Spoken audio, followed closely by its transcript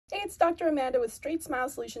Hey, it's Dr. Amanda with StraightSmile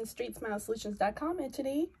Solutions, StraightSmileSolutions.com, and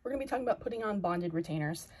today we're going to be talking about putting on bonded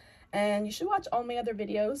retainers. And you should watch all my other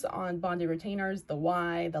videos on bonded retainers, the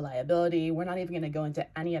why, the liability. We're not even going to go into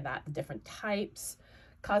any of that, the different types,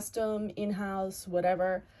 custom, in-house,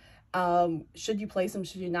 whatever. Should you place them,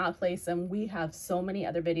 should you not place them? We have so many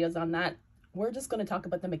other videos on that. We're just going to talk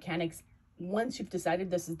about the mechanics once you've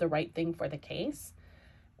decided this is the right thing for the case.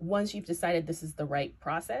 Once you've decided this is the right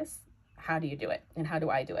process, how do you do it and how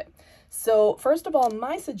do I do it? So first of all,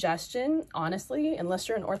 my suggestion, honestly, unless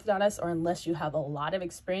you're an orthodontist or unless you have a lot of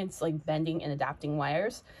experience like bending and adapting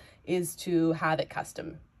wires, is to have it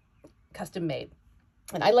custom made.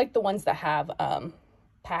 And I like the ones that have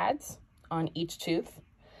pads on each tooth.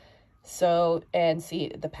 So, and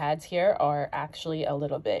see, the pads here are actually a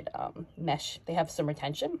little bit mesh. They have some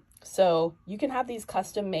retention. So you can have these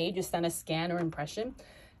custom made, just send a scan or impression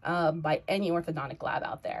by any orthodontic lab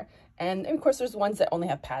out there. And of course, there's ones that only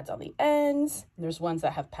have pads on the ends. There's ones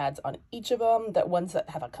that have pads on each of them, ones that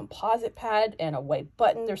have a composite pad and a white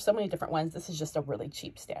button. There's so many different ones. This is just a really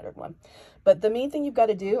cheap standard one. But the main thing you've got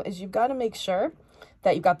to do is you've got to make sure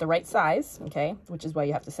that you've got the right size, okay? Which is why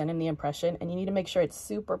you have to send in the impression, and you need to make sure it's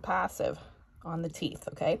super passive on the teeth,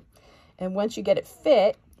 okay? And once you get it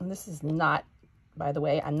fit, and this is not, by the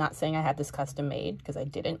way, I'm not saying I had this custom made because I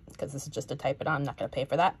didn't, because this is just to type it on. I'm not going to pay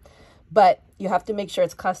for that. But you have to make sure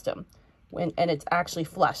it's custom and it's actually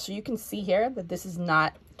flush. So you can see here that this is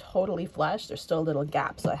not totally flush. There's still a little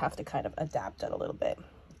gap, so I have to kind of adapt it a little bit.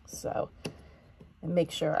 So, and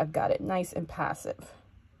make sure I've got it nice and passive.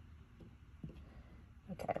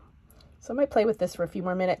 Okay, so I might play with this for a few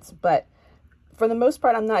more minutes, but for the most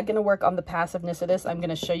part, I'm not going to work on the passiveness of this. I'm going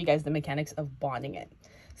to show you guys the mechanics of bonding it.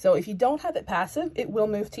 So if you don't have it passive, it will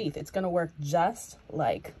move teeth. It's going to work just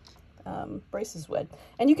like braces would.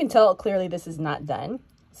 And you can tell clearly this is not done.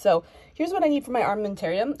 So here's what I need for my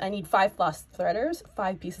armamentarium. I need 5 floss threaders,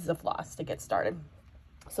 5 pieces of floss to get started.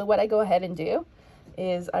 So what I go ahead and do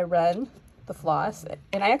is I run the floss,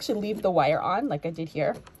 and I actually leave the wire on like I did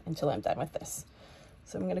here until I'm done with this.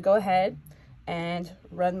 So I'm going to go ahead and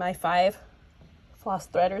run my 5 floss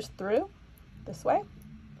threaders through this way.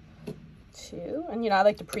 2, and I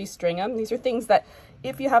like to pre-string them. These are things that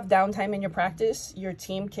if you have downtime in your practice, your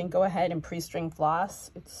team can go ahead and pre-string floss.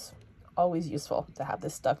 It's always useful to have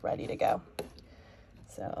this stuff ready to go.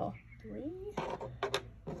 So 3,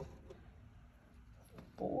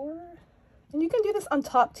 4, and you can do this on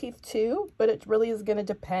top teeth too, but it really is going to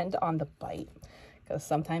depend on the bite, because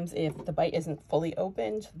sometimes if the bite isn't fully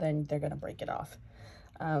opened, then they're going to break it off.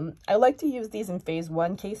 I like to use these in phase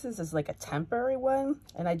 1 cases as like a temporary one,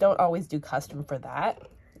 and I don't always do custom for that.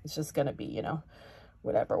 It's just going to be,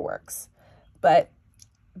 whatever works. But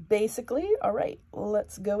basically, all right,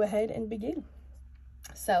 let's go ahead and begin.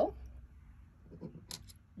 So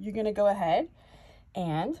you're going to go ahead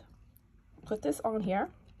and put this on here,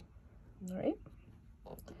 all right?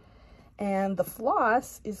 And the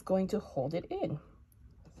floss is going to hold it in.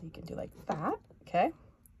 So you can do like that, okay?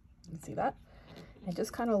 You can see that? And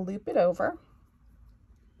just kind of loop it over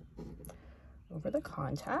the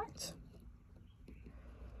contact.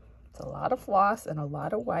 It's a lot of floss and a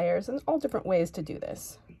lot of wires and all different ways to do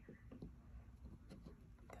this.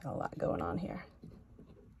 Got a lot going on here.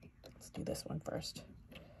 Let's do this one first.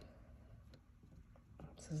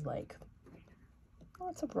 This is like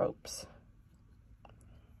lots of ropes.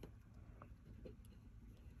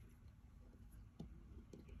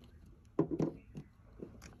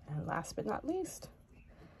 And last but not least,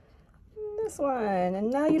 this one.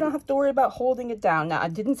 And now you don't have to worry about holding it down. Now, I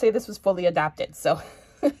didn't say this was fully adapted, so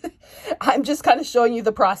I'm just kind of showing you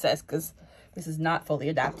the process because this is not fully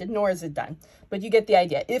adapted, nor is it done. But you get the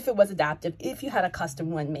idea. If it was adaptive, if you had a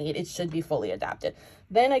custom one made, it should be fully adapted.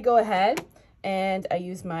 Then I go ahead and I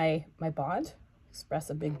use my bond, express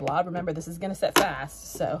a big blob. Remember, this is going to set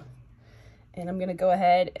fast, so, and I'm going to go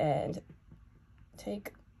ahead and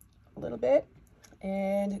take a little bit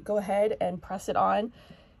and go ahead and press it on,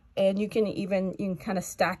 and you can kind of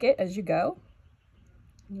stack it as you go,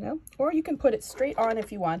 or you can put it straight on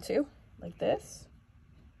if you want to, like this.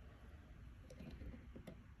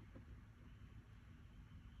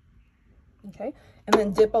 Okay, and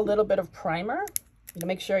then dip a little bit of primer.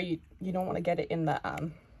 Make sure you don't want to get it in the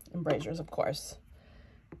embrasures, of course.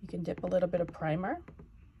 You can dip a little bit of primer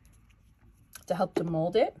to help to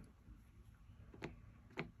mold it.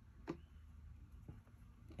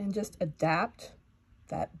 And just adapt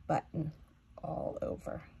that button all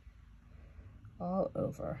over,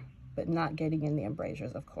 but not getting in the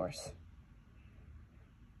embrasures, of course.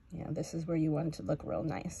 This is where you want it to look real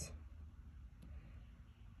nice.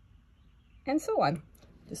 And so on.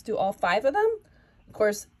 Just do all 5 of them. Of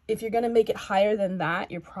course, if you're going to make it higher than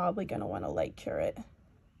that, you're probably going to want to light cure it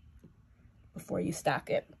before you stack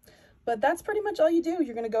it. But that's pretty much all you do.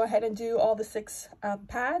 You're going to go ahead and do all the 6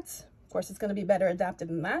 pads. Of course, it's going to be better adapted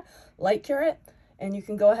than that. Light cure it, and you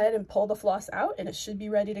can go ahead and pull the floss out, and it should be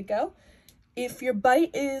ready to go. If your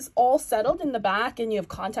bite is all settled in the back and you have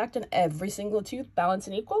contact in every single tooth, balanced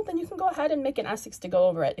and equal, then you can go ahead and make an Essex to go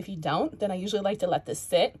over it. If you don't, then I usually like to let this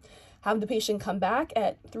sit, have the patient come back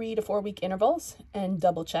at 3 to 4 week intervals and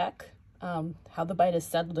double check how the bite is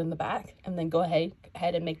settled in the back, and then go ahead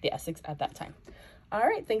and make the Essex at that time. All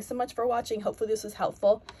right, thanks so much for watching. Hopefully this was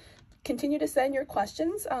helpful. Continue to send your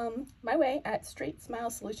questions my way at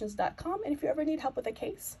StraightSmileSolutions.com. And if you ever need help with a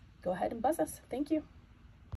case, go ahead and buzz us. Thank you.